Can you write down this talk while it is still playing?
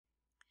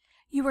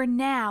You are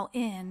now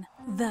in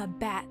the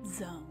Bat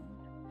Zone.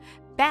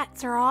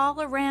 Bats are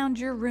all around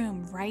your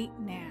room right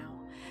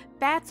now.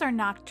 Bats are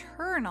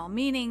nocturnal,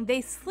 meaning they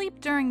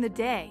sleep during the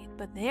day,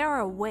 but they are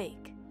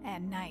awake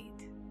at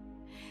night.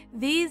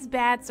 These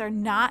bats are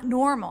not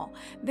normal.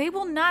 They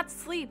will not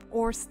sleep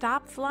or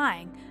stop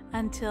flying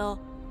until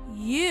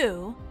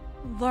you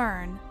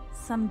learn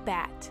some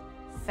bat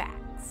facts.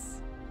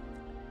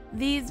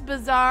 These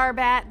bizarre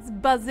bats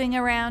buzzing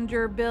around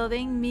your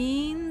building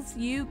means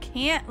you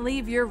can't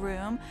leave your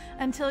room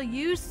until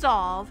you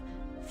solve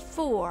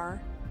 4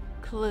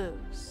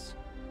 clues.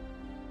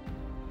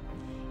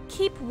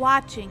 Keep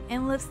watching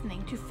and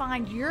listening to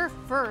find your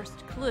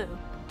first clue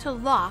to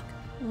lock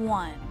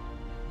 1.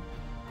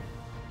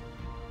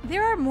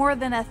 There are more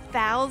than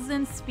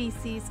 1,000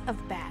 species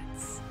of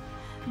bats.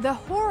 The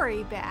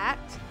Hoary Bat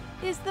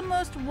is the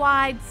most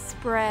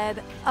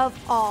widespread of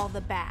all the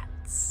bats.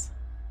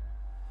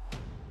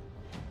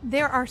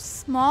 There are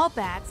small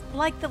bats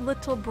like the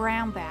little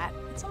brown bat,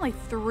 it's only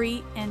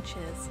 3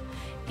 inches,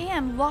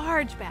 and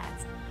large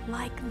bats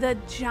like the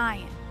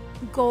giant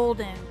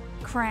golden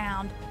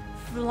crowned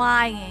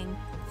flying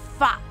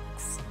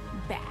fox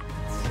bat.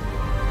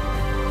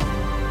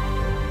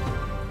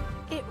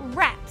 It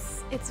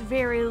wraps its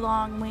very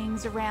long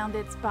wings around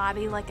its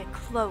body like a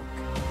cloak.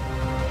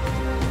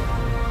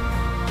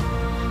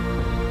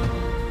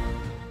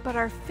 But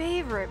our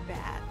favorite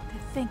bat to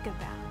think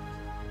about,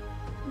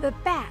 the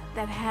bat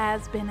that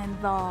has been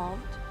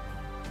involved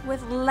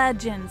with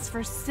legends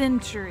for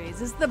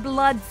centuries, is the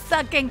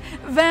blood-sucking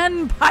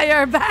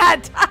vampire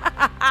bat.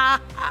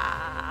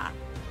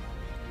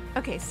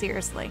 Okay,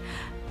 seriously.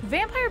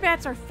 Vampire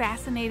bats are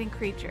fascinating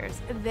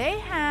creatures. They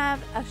have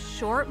a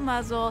short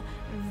muzzle,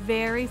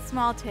 very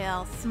small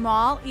tail,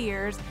 small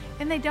ears,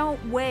 and they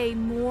don't weigh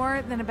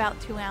more than about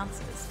 2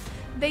 ounces.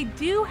 They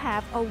do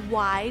have a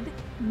wide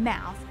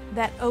mouth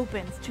that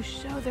opens to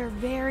show their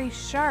very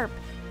sharp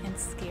and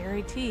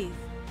scary teeth.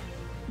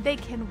 They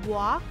can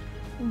walk,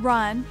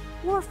 run,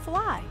 or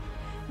fly.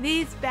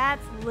 These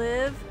bats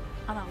live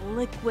on a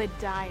liquid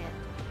diet,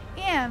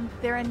 and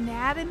their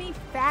anatomy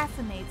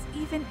fascinates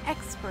even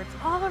experts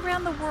all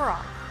around the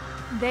world.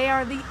 They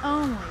are the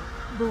only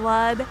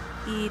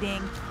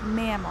blood-eating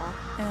mammal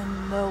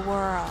in the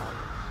world.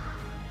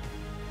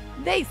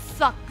 They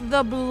suck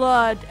the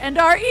blood and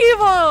are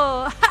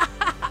evil!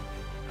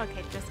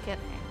 Okay, just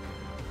kidding.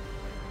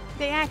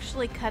 They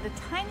actually cut a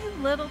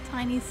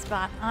tiny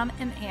spot on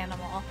an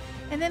animal,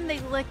 and then they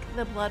lick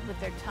the blood with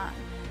their tongue.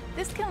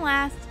 This can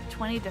last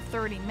 20 to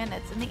 30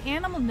 minutes, and the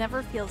animal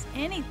never feels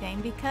anything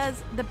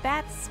because the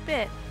bat's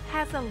spit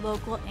has a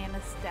local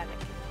anesthetic.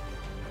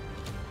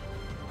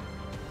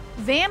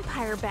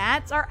 Vampire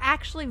bats are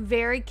actually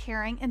very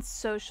caring and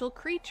social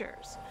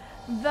creatures.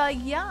 The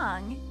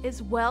young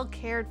is well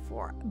cared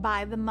for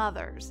by the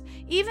mothers.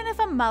 Even if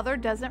a mother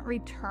doesn't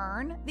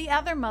return, the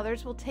other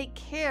mothers will take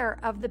care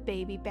of the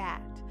baby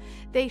bat.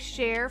 They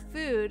share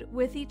food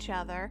with each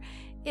other.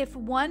 If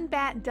one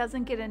bat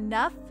doesn't get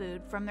enough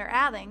food from their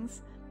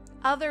outings,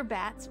 other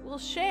bats will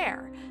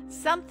share,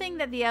 something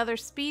that the other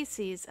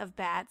species of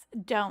bats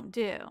don't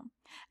do.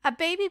 A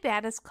baby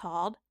bat is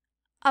called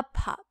a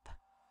pup.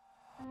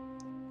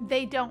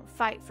 They don't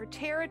fight for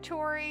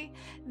territory.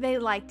 They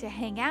like to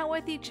hang out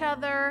with each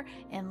other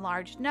in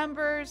large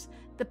numbers.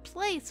 The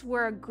place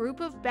where a group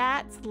of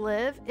bats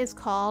live is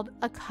called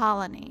a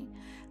colony.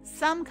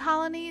 Some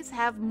colonies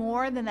have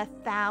more than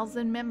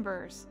 1,000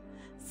 members.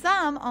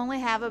 Some only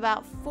have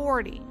about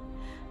 40.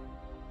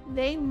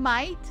 They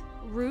might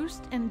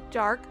roost in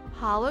dark,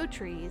 hollow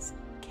trees,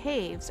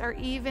 caves, or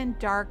even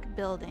dark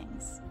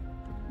buildings.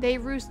 They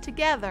roost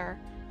together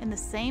in the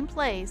same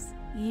place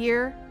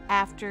year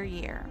after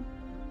year.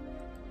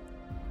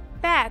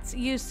 Bats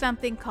use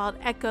something called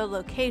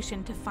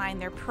echolocation to find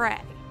their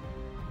prey.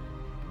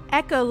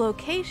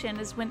 Echolocation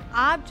is when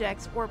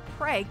objects or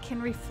prey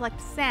can reflect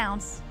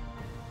sounds.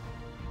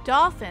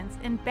 Dolphins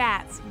and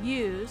bats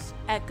use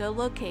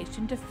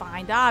echolocation to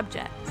find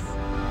objects.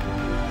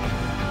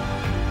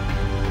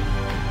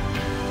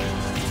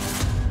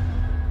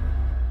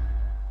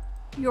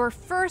 Your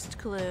first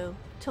clue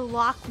to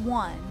lock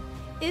 1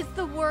 is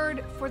the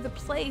word for the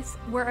place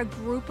where a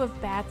group of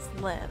bats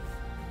live.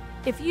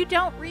 If you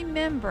don't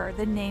remember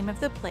the name of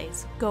the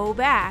place, go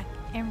back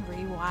and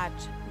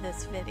rewatch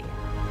this video.